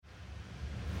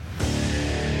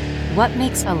What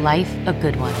makes a life a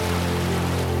good one?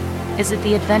 Is it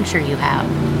the adventure you have?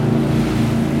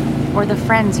 Or the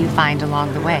friends you find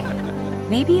along the way?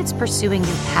 Maybe it's pursuing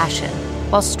your passion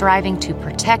while striving to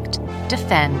protect,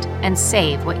 defend, and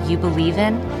save what you believe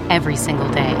in every single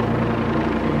day.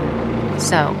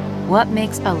 So, what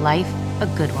makes a life a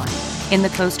good one? In the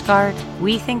Coast Guard,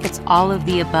 we think it's all of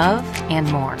the above and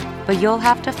more, but you'll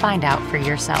have to find out for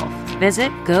yourself.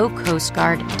 Visit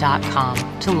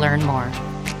gocoastguard.com to learn more.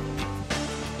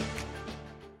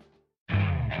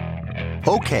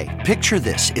 Okay, picture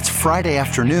this. It's Friday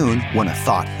afternoon when a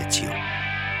thought hits you.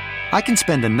 I can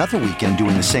spend another weekend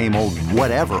doing the same old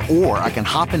whatever, or I can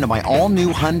hop into my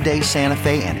all-new Hyundai Santa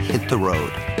Fe and hit the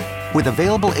road. With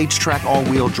available H-Track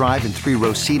all-wheel drive and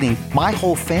 3-row seating, my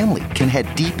whole family can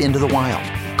head deep into the wild.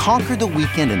 Conquer the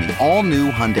weekend in the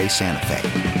all-new Hyundai Santa Fe.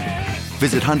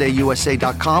 Visit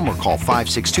HyundaiUSA.com or call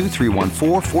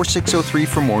 562-314-4603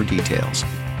 for more details.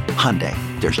 Hyundai,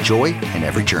 there's joy in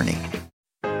every journey.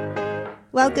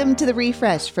 Welcome to The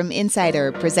Refresh from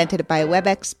Insider, presented by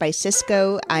WebEx by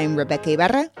Cisco. I'm Rebecca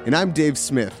Ibarra. And I'm Dave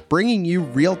Smith, bringing you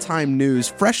real-time news,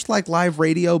 fresh like live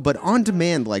radio, but on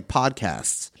demand like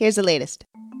podcasts. Here's the latest.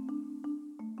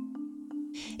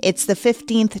 It's the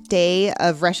 15th day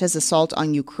of Russia's assault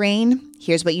on Ukraine.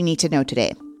 Here's what you need to know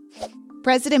today.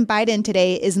 President Biden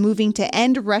today is moving to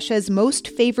end Russia's most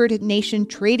favored nation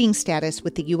trading status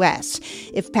with the U.S.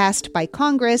 If passed by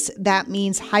Congress, that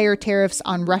means higher tariffs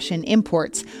on Russian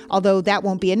imports, although that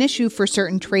won't be an issue for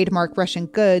certain trademark Russian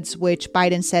goods, which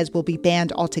Biden says will be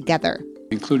banned altogether.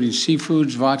 Including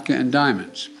seafoods, vodka, and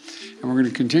diamonds. And we're going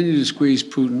to continue to squeeze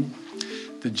Putin.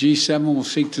 The G7 will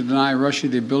seek to deny Russia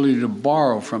the ability to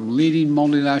borrow from leading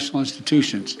multinational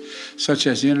institutions, such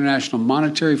as the International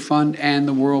Monetary Fund and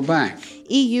the World Bank.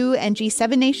 EU and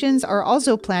G7 nations are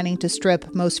also planning to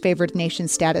strip most favored nation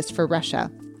status for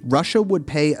Russia. Russia would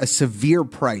pay a severe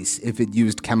price if it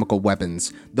used chemical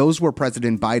weapons. Those were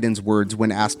President Biden's words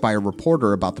when asked by a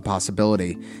reporter about the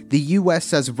possibility. The U.S.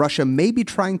 says Russia may be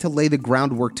trying to lay the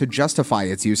groundwork to justify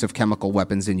its use of chemical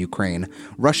weapons in Ukraine.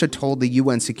 Russia told the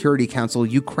UN Security Council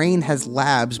Ukraine has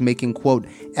labs making, quote,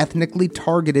 ethnically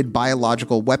targeted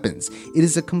biological weapons. It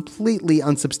is a completely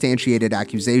unsubstantiated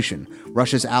accusation.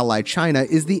 Russia's ally China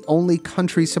is the only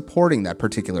country supporting that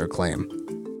particular claim.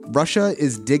 Russia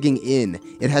is digging in.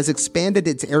 It has expanded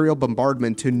its aerial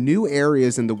bombardment to new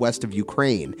areas in the west of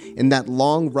Ukraine. In that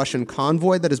long Russian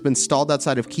convoy that has been stalled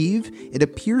outside of Kyiv, it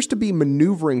appears to be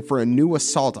maneuvering for a new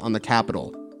assault on the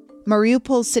capital.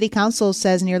 Mariupol's city council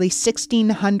says nearly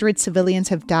 1,600 civilians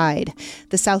have died.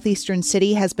 The southeastern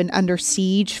city has been under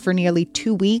siege for nearly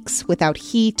 2 weeks without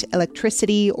heat,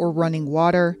 electricity, or running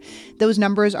water. Those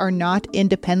numbers are not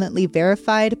independently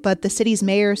verified, but the city's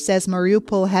mayor says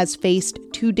Mariupol has faced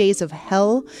 2 days of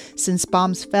hell since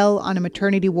bombs fell on a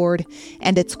maternity ward,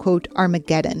 and it's, quote,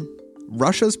 Armageddon.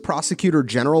 Russia's prosecutor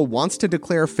general wants to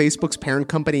declare Facebook's parent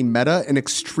company Meta an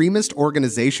extremist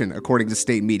organization, according to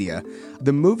state media.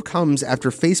 The move comes after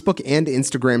Facebook and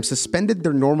Instagram suspended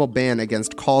their normal ban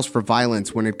against calls for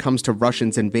violence when it comes to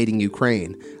Russians invading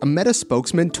Ukraine. A Meta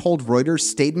spokesman told Reuters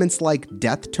statements like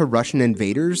death to Russian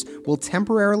invaders will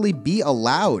temporarily be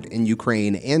allowed in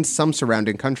Ukraine and some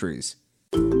surrounding countries.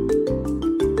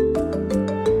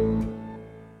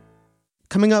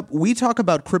 Coming up, we talk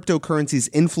about cryptocurrency's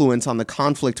influence on the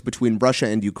conflict between Russia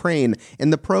and Ukraine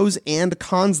and the pros and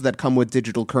cons that come with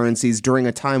digital currencies during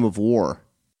a time of war.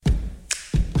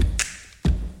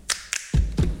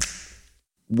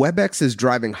 WebEx is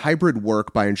driving hybrid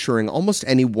work by ensuring almost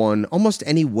anyone, almost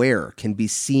anywhere can be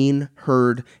seen,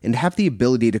 heard, and have the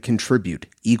ability to contribute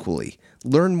equally.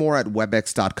 Learn more at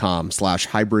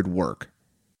webex.com/hybridwork.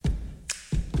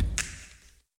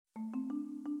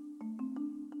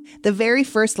 The very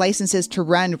first licenses to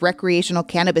run recreational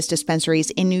cannabis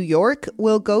dispensaries in New York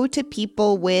will go to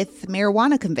people with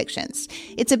marijuana convictions.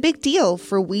 It's a big deal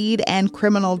for weed and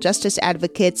criminal justice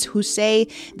advocates who say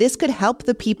this could help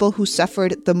the people who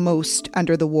suffered the most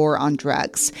under the war on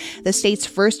drugs. The state's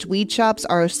first weed shops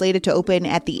are slated to open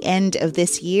at the end of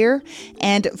this year,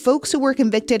 and folks who were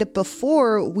convicted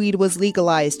before weed was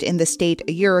legalized in the state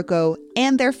a year ago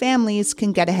and their families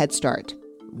can get a head start.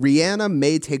 Rihanna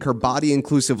may take her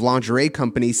body-inclusive lingerie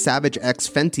company Savage X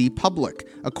Fenty public.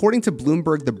 According to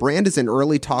Bloomberg, the brand is in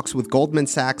early talks with Goldman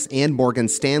Sachs and Morgan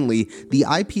Stanley. The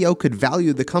IPO could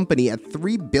value the company at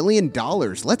 $3 billion.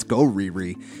 Let's go,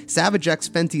 Riri. Savage X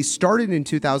Fenty started in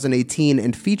 2018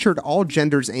 and featured all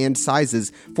genders and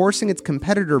sizes, forcing its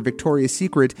competitor Victoria's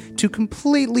Secret to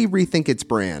completely rethink its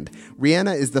brand.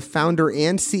 Rihanna is the founder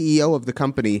and CEO of the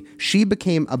company. She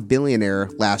became a billionaire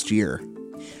last year.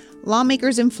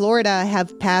 Lawmakers in Florida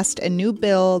have passed a new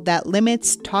bill that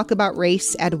limits talk about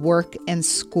race at work and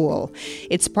school.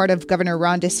 It's part of Governor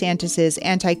Ron DeSantis'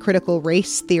 anti-critical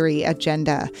race theory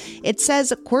agenda. It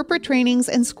says corporate trainings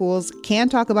and schools can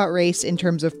talk about race in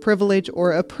terms of privilege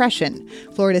or oppression.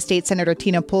 Florida State Senator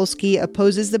Tina Polsky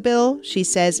opposes the bill. She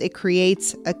says it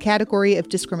creates a category of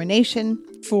discrimination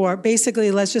for basically,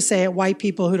 let's just say it, white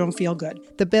people who don't feel good.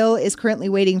 The bill is currently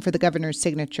waiting for the governor's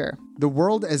signature. The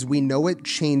world as we know it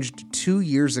changed 2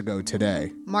 years ago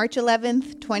today. March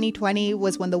 11th, 2020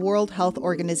 was when the World Health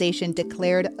Organization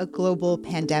declared a global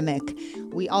pandemic.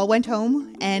 We all went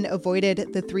home and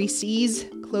avoided the 3 C's: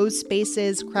 closed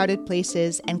spaces, crowded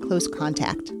places, and close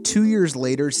contact. 2 years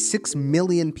later, 6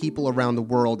 million people around the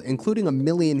world, including 1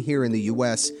 million here in the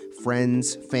U.S.,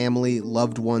 friends, family,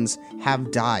 loved ones, have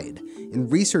died. And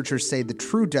researchers say the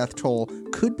true death toll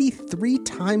could be 3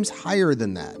 times higher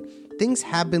than that. Things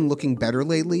have been looking better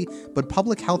lately, but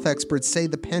public health experts say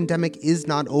the pandemic is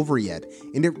not over yet.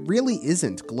 And it really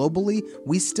isn't. Globally,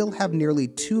 we still have nearly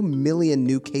 2 million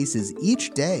new cases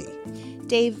each day.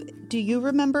 Dave, do you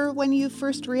remember when you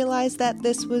first realized that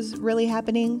this was really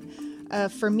happening?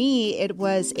 For me, it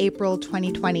was April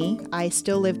 2020. I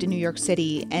still lived in New York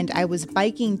City, and I was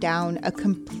biking down a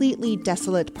completely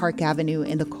desolate Park Avenue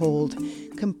in the cold,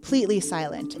 completely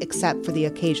silent, except for the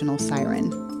occasional siren.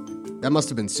 That must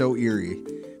have been so eerie.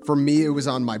 For me, it was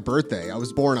on my birthday. I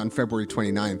was born on February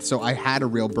 29th, so I had a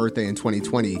real birthday in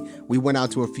 2020. We went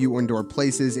out to a few indoor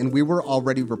places, and we were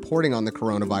already reporting on the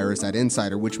coronavirus at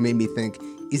Insider, which made me think,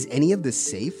 is any of this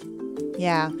safe?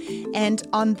 Yeah, and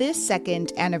on this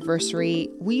second anniversary,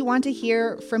 we want to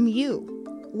hear from you.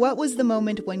 What was the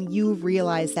moment when you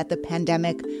realized that the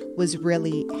pandemic was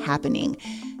really happening?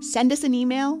 Send us an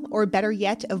email, or better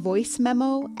yet, a voice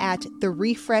memo at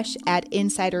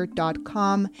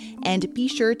therefresh@insider.com, and be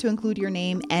sure to include your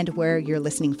name and where you're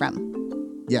listening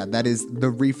from. Yeah, that is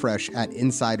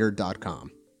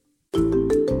therefresh@insider.com.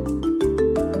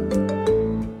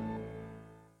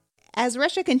 As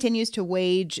Russia continues to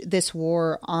wage this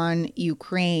war on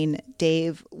Ukraine,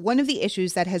 Dave, one of the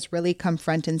issues that has really come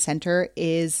front and center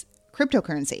is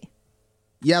cryptocurrency.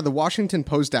 Yeah, the Washington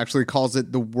Post actually calls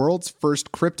it the world's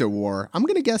first crypto war. I'm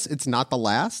going to guess it's not the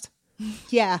last.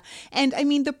 Yeah. And I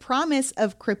mean, the promise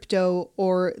of crypto,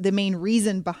 or the main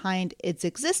reason behind its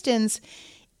existence,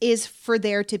 is for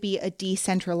there to be a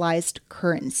decentralized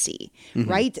currency,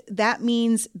 right? That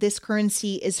means this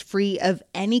currency is free of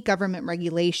any government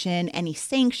regulation, any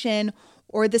sanction,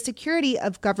 or the security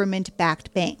of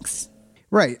government-backed banks.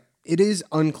 Right. It is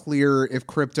unclear if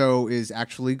crypto is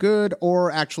actually good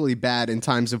or actually bad in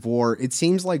times of war. It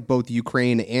seems like both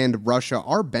Ukraine and Russia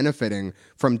are benefiting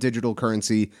from digital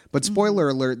currency, but spoiler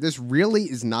alert, this really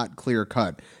is not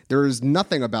clear-cut. There is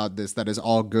nothing about this that is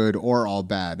all good or all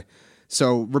bad.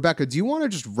 So, Rebecca, do you want to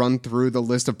just run through the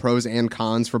list of pros and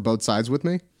cons for both sides with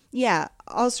me? Yeah,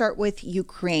 I'll start with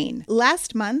Ukraine.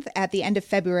 Last month, at the end of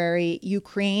February,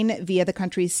 Ukraine, via the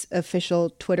country's official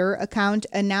Twitter account,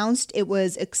 announced it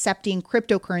was accepting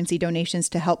cryptocurrency donations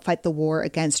to help fight the war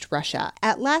against Russia.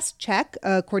 At last check,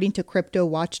 according to crypto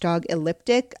watchdog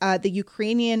Elliptic, the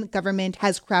Ukrainian government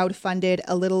has crowdfunded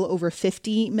a little over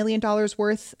 $50 million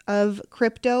worth of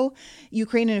crypto.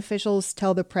 Ukrainian officials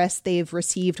tell the press they've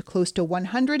received close to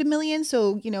 $100 million,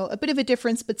 so, a bit of a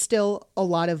difference, but still a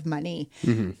lot of money.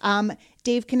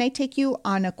 Dave, can I take you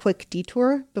on a quick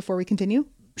detour before we continue?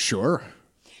 Sure.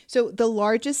 So the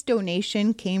largest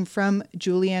donation came from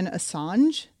Julian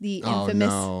Assange, the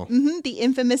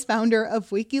infamous founder of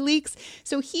WikiLeaks.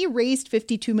 So he raised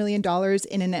 $52 million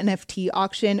in an NFT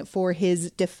auction for his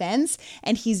defense,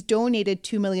 and he's donated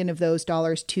 $2 million of those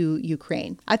dollars to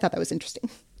Ukraine. I thought that was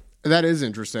interesting. That is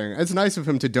interesting. It's nice of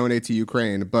him to donate to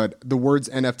Ukraine, but the words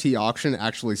NFT auction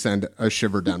actually send a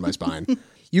shiver down my spine.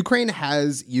 Ukraine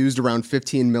has used around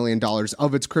 $15 million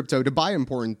of its crypto to buy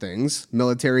important things,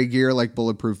 military gear like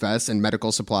bulletproof vests and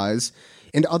medical supplies,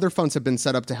 and other funds have been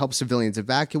set up to help civilians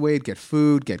evacuate, get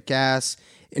food, get gas.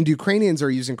 And Ukrainians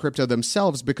are using crypto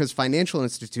themselves because financial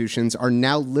institutions are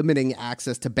now limiting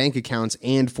access to bank accounts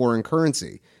and foreign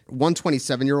currency. One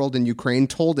 27-year-old in Ukraine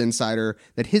told Insider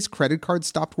that his credit card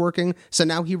stopped working, so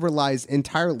now he relies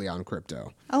entirely on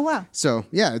crypto. Oh, wow. So,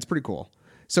 yeah, it's pretty cool.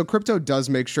 So crypto does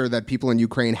make sure that people in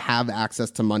Ukraine have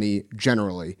access to money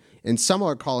generally, and some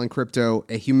are calling crypto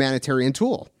a humanitarian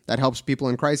tool that helps people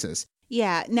in crisis.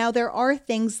 Yeah. Now, there are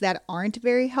things that aren't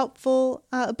very helpful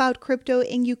about crypto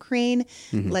in Ukraine.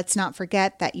 Let's not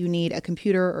forget that you need a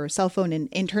computer or a cell phone and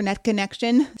internet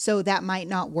connection. So that might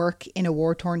not work in a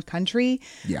war-torn country.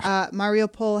 Yeah.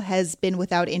 Mariupol has been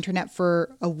without internet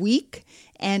for a week.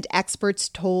 And experts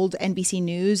told NBC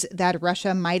News that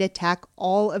Russia might attack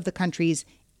all of the country's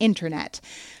internet.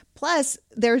 Plus,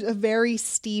 there's a very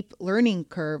steep learning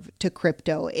curve to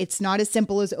crypto. It's not as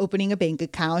simple as opening a bank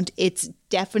account. It's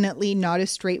definitely not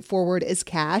as straightforward as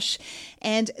cash.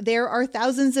 And there are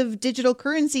thousands of digital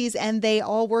currencies, and they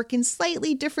all work in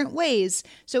slightly different ways.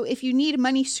 So if you need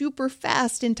money super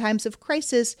fast in times of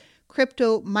crisis,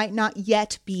 crypto might not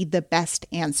yet be the best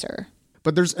answer.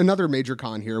 But there's another major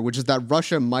con here, which is that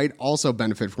Russia might also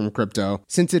benefit from crypto.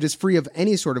 Since it is free of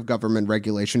any sort of government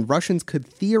regulation, Russians could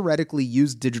theoretically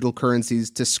use digital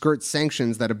currencies to skirt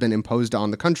sanctions that have been imposed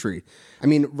on the country. I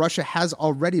mean, Russia has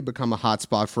already become a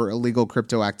hotspot for illegal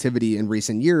crypto activity in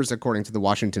recent years, according to the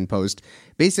Washington Post.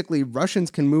 Basically,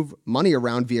 Russians can move money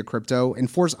around via crypto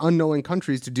and force unknowing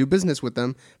countries to do business with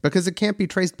them because it can't be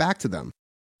traced back to them.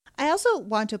 I also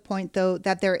want to point, though,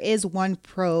 that there is one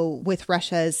pro with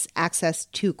Russia's access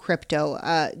to crypto.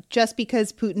 Just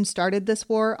because Putin started this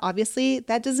war, obviously,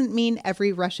 that doesn't mean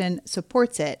every Russian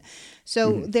supports it.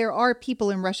 So there are people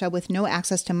in Russia with no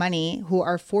access to money who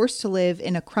are forced to live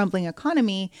in a crumbling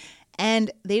economy,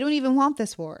 and they don't even want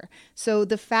this war. So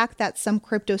the fact that some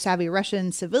crypto-savvy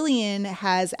Russian civilian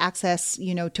has access,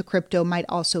 to crypto might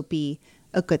also be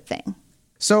a good thing.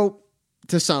 So,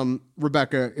 to some,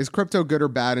 Rebecca, is crypto good or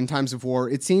bad in times of war?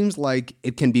 It seems like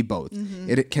it can be both.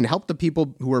 It can help the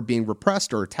people who are being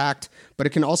repressed or attacked, but it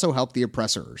can also help the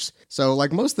oppressors. So,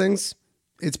 like most things,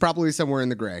 it's probably somewhere in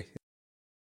the gray.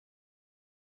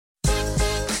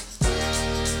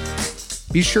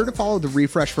 Be sure to follow The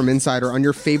Refresh from Insider on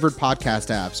your favorite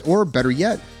podcast apps, or better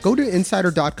yet, go to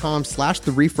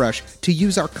insider.com/therefresh to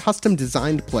use our custom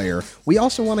designed player. We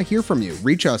also want to hear from you.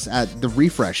 Reach us at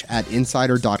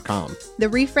therefresh@insider.com. The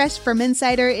Refresh from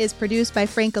Insider is produced by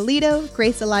Frank Alito,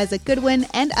 Grace Eliza Goodwin,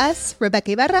 and us,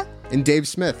 Rebecca Ibarra. And Dave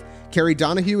Smith. Carrie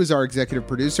Donahue is our executive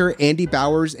producer. Andy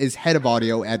Bowers is head of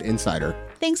audio at Insider.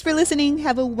 Thanks for listening.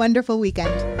 Have a wonderful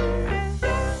weekend.